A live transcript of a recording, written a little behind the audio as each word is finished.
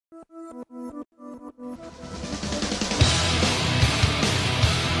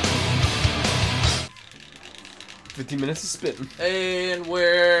50 minutes of spitting. And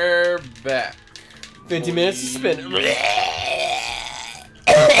we're back. 50 minutes of spitting. How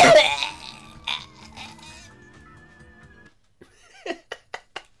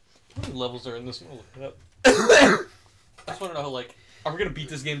many levels are in this one? Look it up. I just want to know, like, are we gonna beat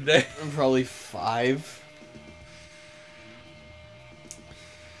this game today? Probably 5.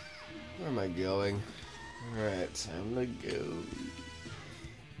 Where am I going? Alright, time to go.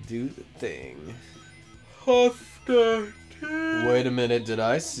 Do the thing. Wait a minute, did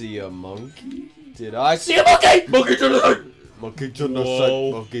I see a monkey? Did I see a monkey? Monkey genocide! Monkey genocide.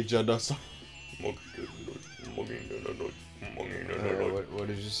 Monkey genocide. What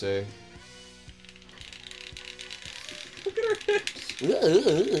did you say? Look at her hips.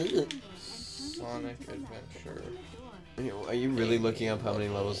 Sonic Adventure. Are you really looking up how many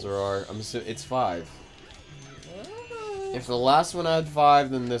levels there are? I'm assuming it's 5. If the last one had 5,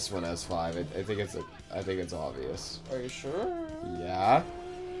 then this one has 5. I think it's obvious. Are you sure? Yeah.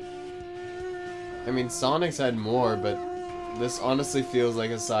 I mean, Sonic's had more, but this honestly feels like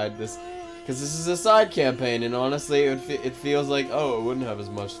a side. Because this is a side campaign, and honestly, it feels like, oh, it wouldn't have as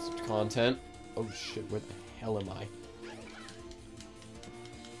much content. Oh shit! Where the hell am I?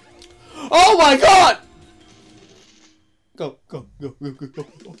 Oh my god! Go.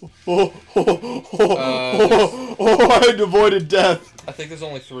 I avoided death. I think there's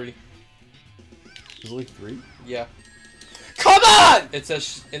only 3. There's only 3? Yeah. Come on! It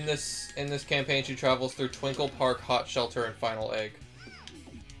says in this campaign she travels through Twinkle Park, Hot Shelter, and Final Egg.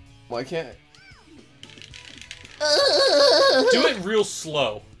 Why can't Do it real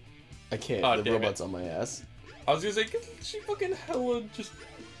slow. I can't. Oh, the damn robot's on my ass. I was gonna say, she fucking hella just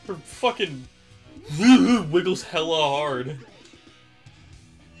her fucking wiggles hella hard.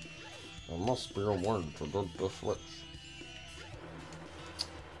 There must be a word to do the switch.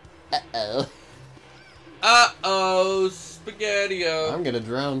 Uh-oh, Spaghetti-O. I'm gonna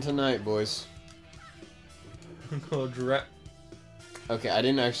drown tonight, boys. I'm gonna drown. Okay, I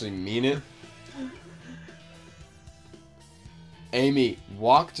didn't actually mean it. Amy,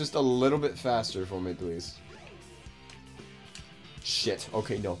 walk just a little bit faster for me, please. Shit.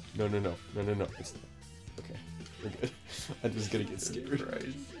 Okay, no. It's okay. We're good. I'm just gonna get scared.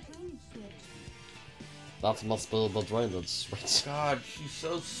 Right. That must be the drainage switch. God, she's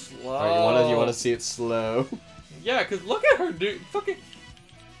so slow. Alright, you wanna see it slow? Yeah, cause look at her, dude. Fucking.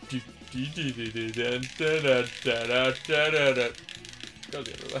 Go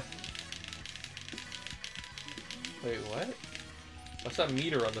the other way. Wait, what? What's that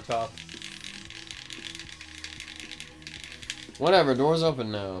meter on the top? Whatever, door's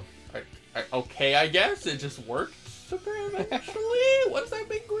open now. Okay, I guess it just worked. Eventually, what's that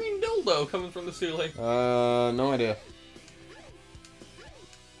big green dildo coming from the ceiling? No idea.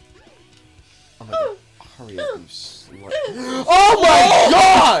 Oh my god. Hurry up, you slut. Oh my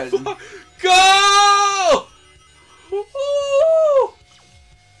god! Go! Ooh!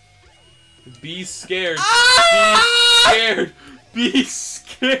 Be scared. Be scared. Be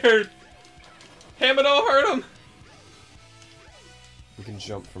scared. Hammer, don't hurt him. We can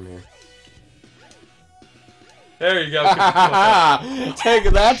jump from here. There you go. Take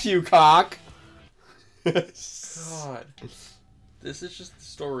that, you cock! God. This is just the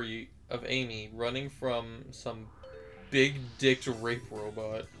story of Amy running from some big-dicked rape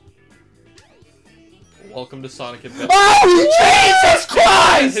robot. Welcome to Sonic Adventure. Oh, Jesus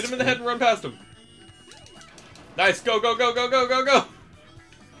Christ! Hit him in the head and run past him. Nice. Go, go, go, go, go, go, go.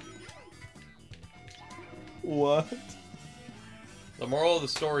 What? The moral of the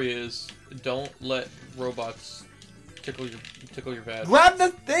story is don't let robots tickle your vag. Grab the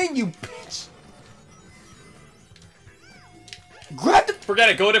thing, you bitch! Grab the... Forget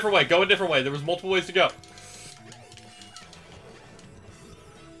it. Go a different way. Go a different way. There was multiple ways to go.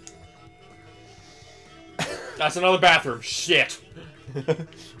 That's another bathroom. Shit.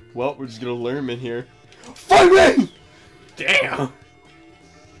 Well, we're just gonna lure him in here. Fight me! Damn.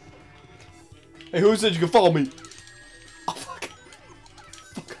 Hey, who said you could follow me? Oh, fuck.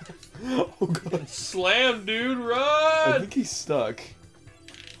 Oh, God. Slam, dude. I Run. think he's stuck.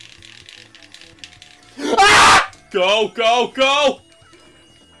 Ah! Go, go, go.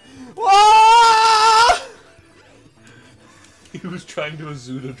 Ah! He was trying to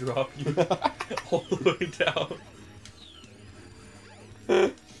Azuda drop you all the way down.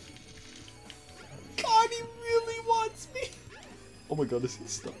 God, he really wants me. Oh my god, is he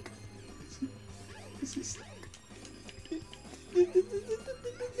stuck? Is he stuck?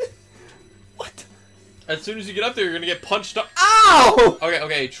 What? As soon as you get up there, you're gonna get punched up. Ow! Okay,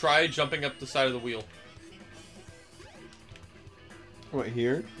 okay, try jumping up the side of the wheel. What,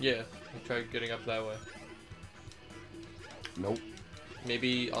 here? Yeah, try getting up that way. Nope.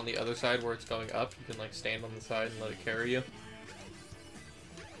 Maybe on the other side where it's going up, you can like stand on the side and let it carry you.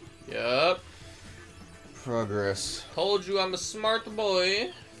 Yup. Progress. Told you I'm a smart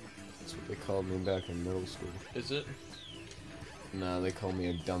boy. That's what they called me back in middle school. Is it? No, they called me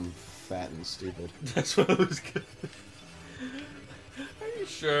a dumb, fat, and stupid. That's what I was good. Are you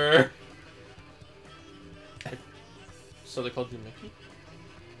sure? So they called you Mickey?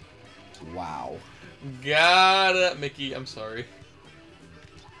 Wow. Got it, Mickey. I'm sorry.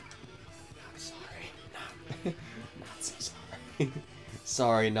 I'm sorry. Not so sorry.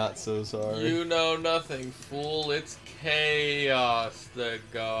 Sorry, not so sorry. You know nothing, fool. It's chaos, the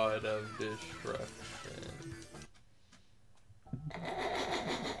god of destruction.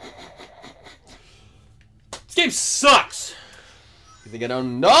 This game sucks! You think I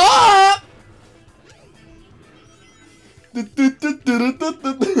don't know? And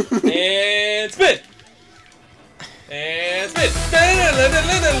spin! And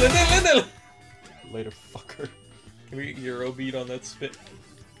spin! Later, fucker. Can we get Euro beat on that spin?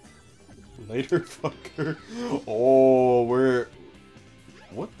 Later, fucker. Oh, we're...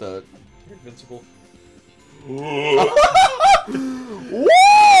 What the... You're invincible. Whoa!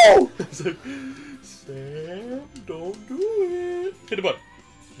 It's like, Sam, don't do it. Hit the button.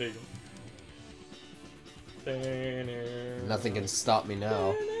 There you go. Nothing can stop me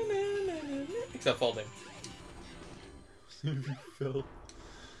now. Except fall damage. Fell.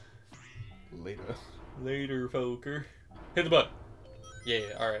 Later. Later, Foker. Hit the button.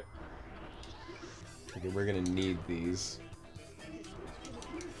 Yeah, alright. Okay, we're gonna need these.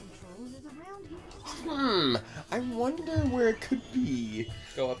 I wonder where it could be.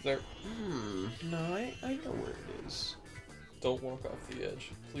 Go up there. No, I know where it is. Don't walk off the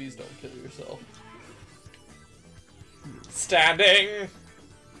edge. Please don't kill yourself. Standing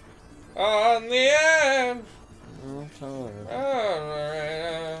on the edge.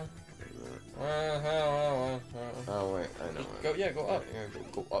 Oh wait, I know. Go, yeah, go up. Yeah,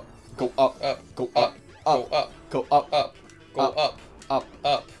 go up. Go up. Up. Go up. Go up. Go up. Up. Go up. Up.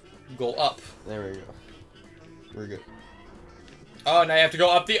 Up. Go up. There we go. We're good. Oh, now you have to go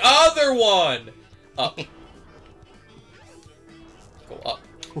up the other one. Up. Go up.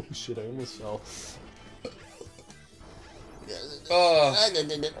 Oh shit, I almost fell.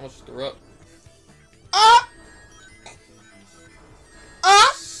 Almost threw up.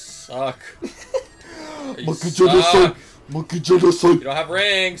 Suck. You suck. You don't have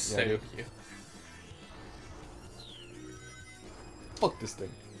rings. Yeah, I do. Thank you. Fuck this thing.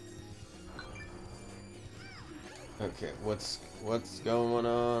 Okay, what's going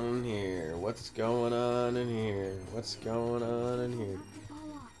on in here? What's going on in here? What's going on in here?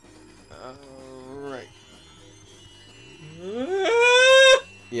 Alright.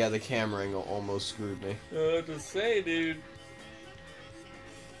 Yeah, the camera angle almost screwed me. What to say, dude?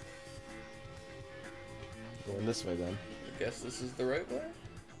 Going this way then. I guess this is the right way.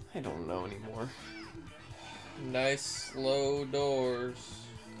 I don't know anymore. Nice slow doors.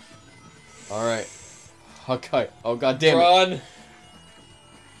 Alright. Hawkeye. Oh god damn it. Run.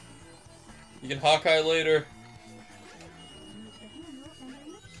 You can Hawkeye later.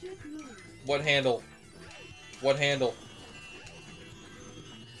 What handle? What handle?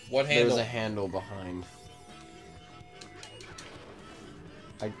 What handle? There's a handle behind.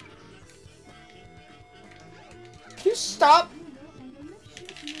 Can you stop?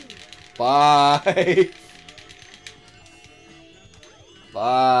 Bye.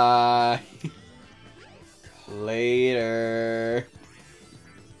 Bye. Later.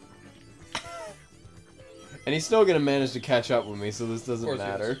 And he's still gonna manage to catch up with me, so this doesn't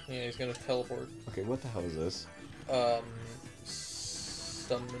matter. Yeah, he's gonna teleport. Okay, what the hell is this?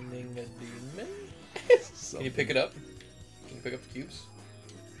 Summoning a demon? Can you pick it up? Can you pick up the cubes?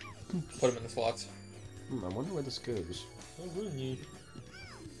 Put them in the slots. I wonder where this goes.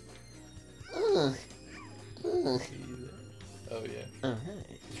 Oh yeah.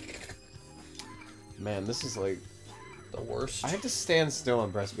 Man, this is like the worst. I have to stand still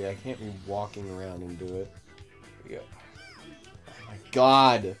and press B. I can't be walking around and do it. Yeah. Oh my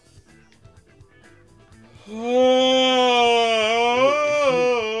god.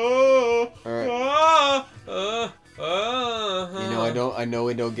 Alright. I know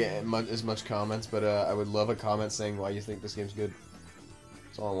we don't get as much comments, but I would love a comment saying why you think this game's good.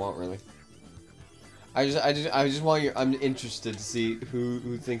 That's all I want, really. I just want you. I'm interested to see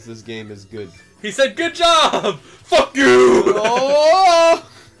who thinks this game is good. He said, "Good job." Fuck you. Oh!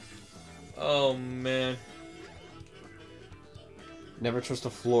 Oh man. Never trust a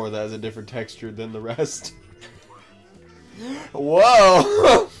floor that has a different texture than the rest.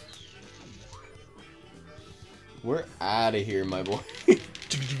 Whoa! We're out of here, my boy.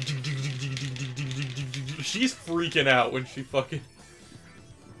 She's freaking out when she fucking...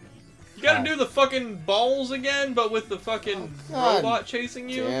 You gotta do the fucking balls again, but with the fucking robot chasing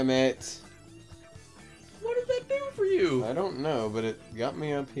you? Damn it. What did that do for you? I don't know, but it got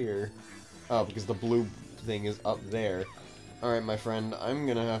me up here. Oh, because the blue thing is up there. Alright, my friend, I'm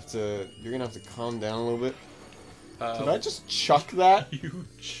gonna have to... You're gonna have to calm down a little bit. Did I just chuck that? You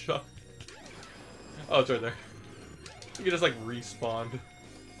chuck... Oh, it's right there. You can just, like, respawn.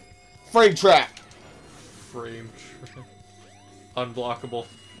 Frame trap! Frame trap. Unblockable.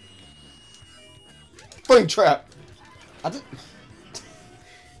 Frame trap!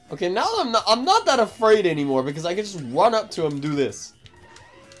 Okay, now I'm not that afraid anymore because I can just run up to him and do this.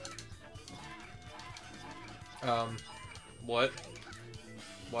 What?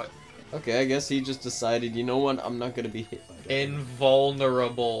 What? Okay, I guess he just decided, you know what, I'm not gonna be hit by that.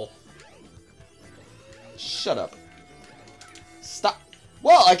 Invulnerable. Shut up. Stop.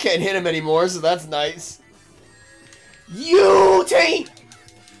 Well, I can't hit him anymore, so that's nice. You team!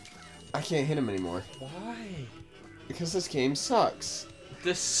 I can't hit him anymore. Why? Because this game sucks.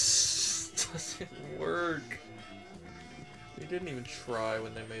 This doesn't work. They didn't even try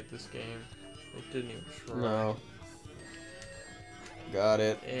when they made this game. They didn't even try. No. Got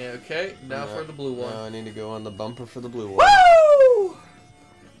it. Okay, now for the blue one. Now I need to go on the bumper for the blue one. Woo!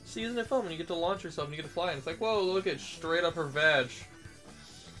 See, isn't it fun when you get to launch yourself and you get to fly and it's like, whoa, look at straight up her vag.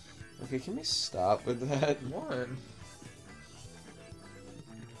 Okay, can we stop with that? One.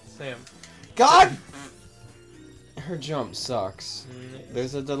 Sam. God! Her jump sucks.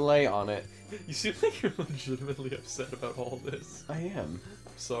 There's a delay on it. You seem like you're legitimately upset about all this. I am.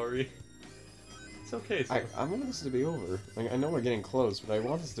 Sorry. It's okay, Sam. I want this to be over. Like, I know we're getting close, but I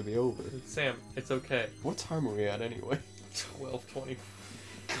want this to be over. Sam, it's okay. What time are we at anyway? 12:20.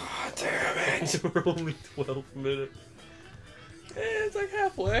 God damn it! We're only 12 minutes. It's like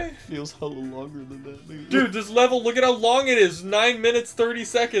halfway. Feels hella longer than that, dude. Dude, this level, look at how long it is. 9 minutes, 30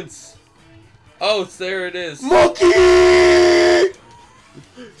 seconds. Oh, it's there it is. Monkey!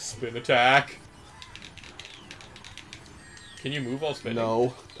 Spin attack. Can you move while spinning?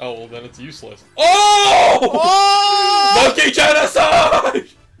 No. Oh, well then it's useless. Oh! Oh! Monkey genocide!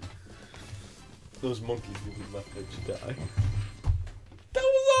 Those monkeys will be left there to die. That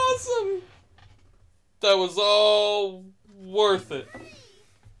was awesome! That was all worth it.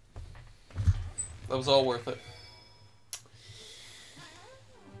 That was all worth it.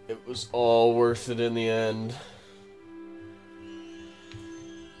 It was all worth it in the end.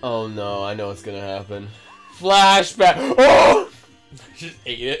 Oh no, I know what's gonna happen. Flashback! Oh! She just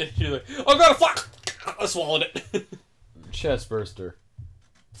ate it. She's like, oh god, fuck! I swallowed it. Chest burster.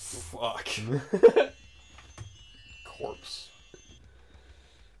 Fuck. Corpse.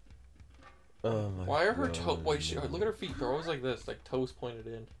 Oh my Why are her God. toes... Wait, look at her feet. They're always like this, like toes pointed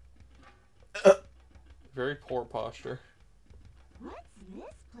in. Very poor posture. What's this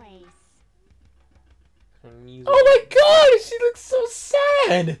place? Her knees Oh my God! She looks so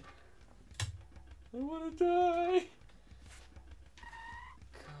sad! I wanna die.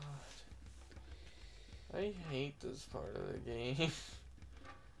 God. I hate this part of the game.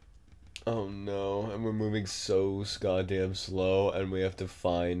 Oh no, and we're moving so goddamn slow, and we have to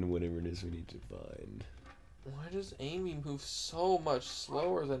find whatever it is we need to find. Why does Amy move so much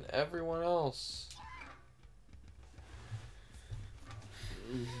slower than everyone else?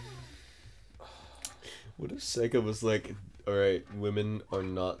 What if Sega was like, alright, women are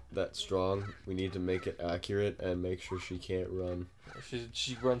not that strong, we need to make it accurate and make sure she can't run.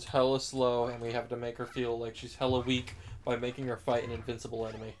 She runs hella slow, and we have to make her feel like she's hella weak by making her fight an invincible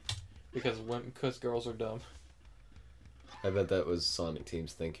enemy. Because girls are dumb. I bet that was Sonic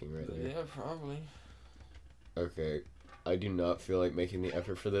Team's thinking right there. Yeah, probably. Okay, I do not feel like making the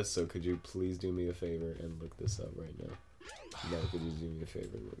effort for this, so could you please do me a favor and look this up right now? No, could you do me a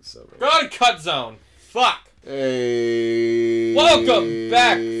favor and look this up right now? God, cut zone! Fuck! Hey! Welcome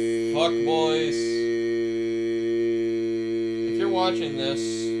back, fuck boys. If you're watching this,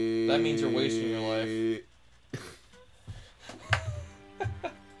 that means you're wasting your life.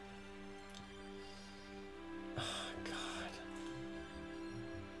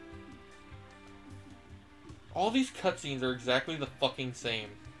 All these cutscenes are exactly the fucking same.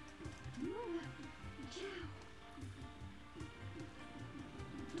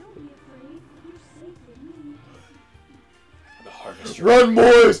 Don't be afraid. You're safe with me. The harvester. Run,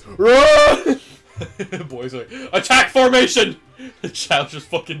 boys! Run! Boys are like, attack formation! The child just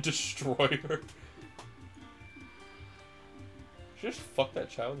fucking destroyed her. Should I just fuck that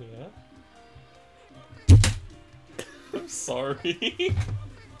child in the ass? I'm sorry.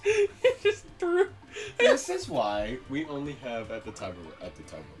 He just threw. This is why we only have at the time of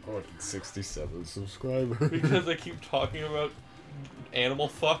recording 67 subscribers. Because I keep talking about animal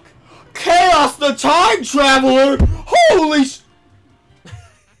fuck. Chaos the Time Traveler! Holy sh...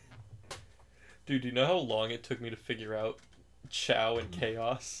 Dude, do you know how long it took me to figure out Chow and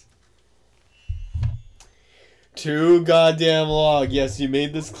Chaos? Too goddamn long. Yes, you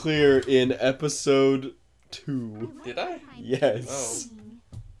made this clear in episode 2. Did I? Yes. Oh.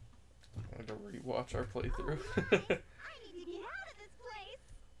 I had to rewatch our playthrough.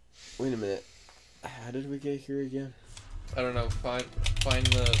 Wait a minute. How did we get here again? I don't know. Find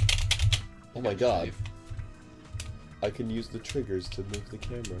the. Oh my god. I can use the triggers to move the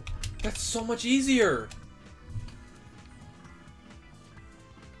camera. That's so much easier.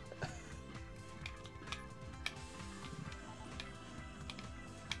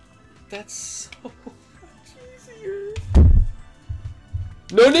 That's so much easier.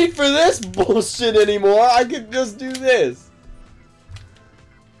 No need for this bullshit anymore. I could just do this.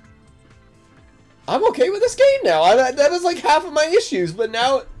 I'm okay with this game now. That was like half of my issues, but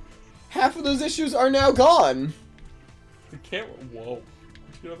now half of those issues are now gone. The camera. Whoa.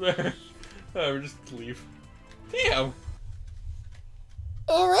 Get up there. We're just leave. Damn.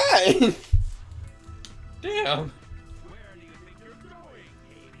 Alright. Damn.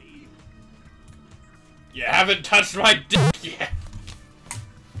 You haven't touched my dick yet.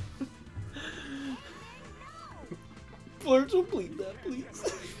 Blurge will bleep that,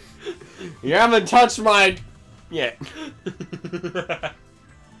 please. You haven't touched my... yet.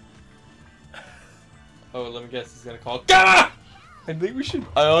 Oh, let me guess. He's gonna call. Gamma! I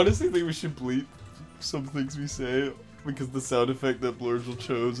honestly think we should bleep some things we say, because the sound effect that Blurgel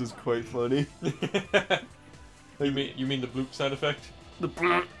chose is quite funny. You mean the bloop sound effect? The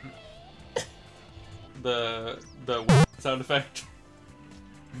bloop. The sound effect?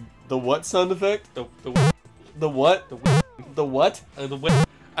 The what sound effect? The what? The what?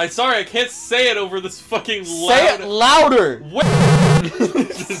 I'm sorry, I can't say it over this fucking loud. Say it louder!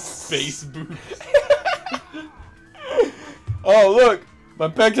 This bass boost. Oh, look! My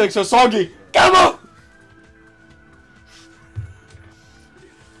pancakes are soggy! Gamma!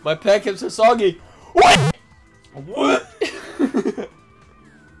 My pancakes are soggy! What? What?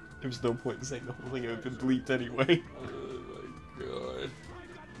 There was no point in saying the whole thing, it would have been bleeped anyway. Oh my god.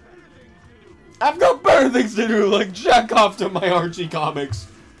 I've got better things to do, like jack off to my Archie comics.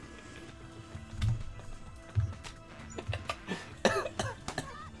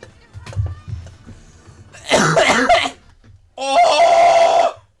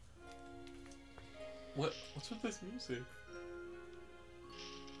 Oh! What's with this music?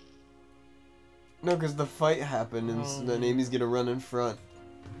 No, because the fight happened and then Amy's gonna run in front.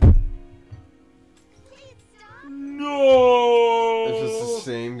 No! It's just the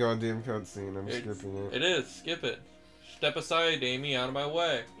same goddamn cutscene. I'm skipping it. It is. Skip it. Step aside, Amy. Out of my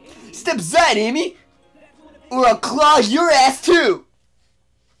way. Step aside, Amy! Or I'll claw your ass too!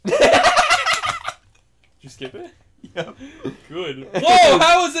 Did you skip it? Yep. Good. Whoa!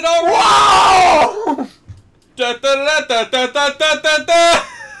 How is it already? Whoa! Da da da da da da da da da!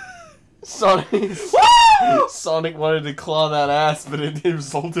 Sonic wanted to claw that ass, but it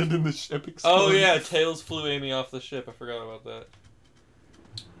resulted in the ship exploding. Oh yeah, Tails flew Amy off the ship. I forgot about that.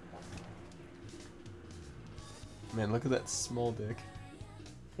 Man, look at that small dick.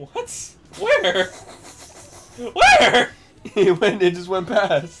 What? Where? Where? It just went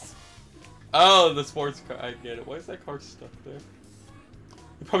past. Oh, the sports car. I get it. Why is that car stuck there?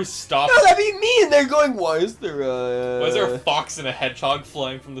 It probably stopped. No, that'd be me, and they're going, why is there Why is there a fox and a hedgehog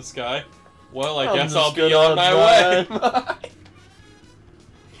flying from the sky? Well, I guess just I'll be gonna on my way.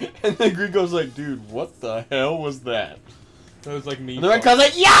 And then Gringo's like, dude, what the hell was that? That was like me. And the red car's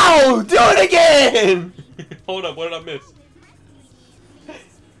like, yo, do it again! Hold up, what did I miss?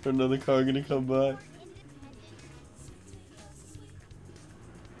 Is another car gonna come by?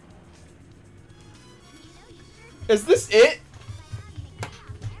 Is this it?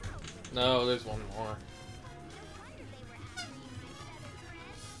 No, there's one more.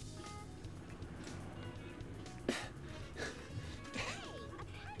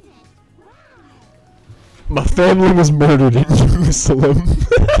 My family was murdered in Jerusalem.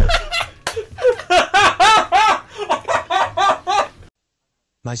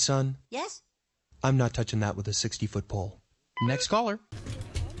 My son, Yes? I'm not touching that with a 60-foot pole. Next caller.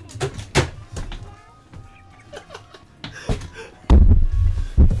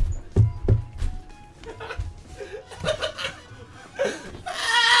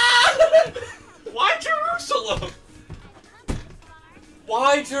 Why Jerusalem?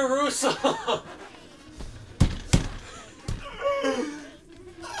 Why Jerusalem?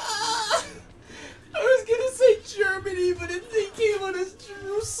 Germany, but they came out as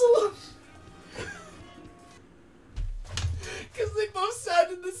Jerusalem. Because they both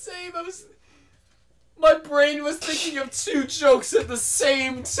sounded the same. My brain was thinking of two jokes at the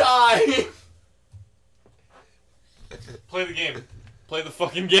same time. Play the game. Play the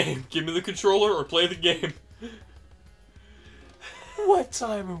fucking game. Give me the controller or play the game. What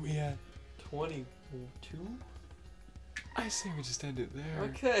time are we at? 22? I say we just end it there.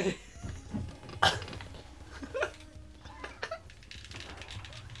 Okay.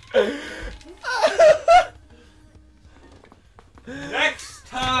 Next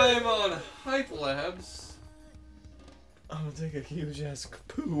time on Hype Labs. I'm gonna take a huge ass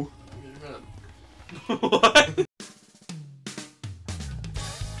poo. What?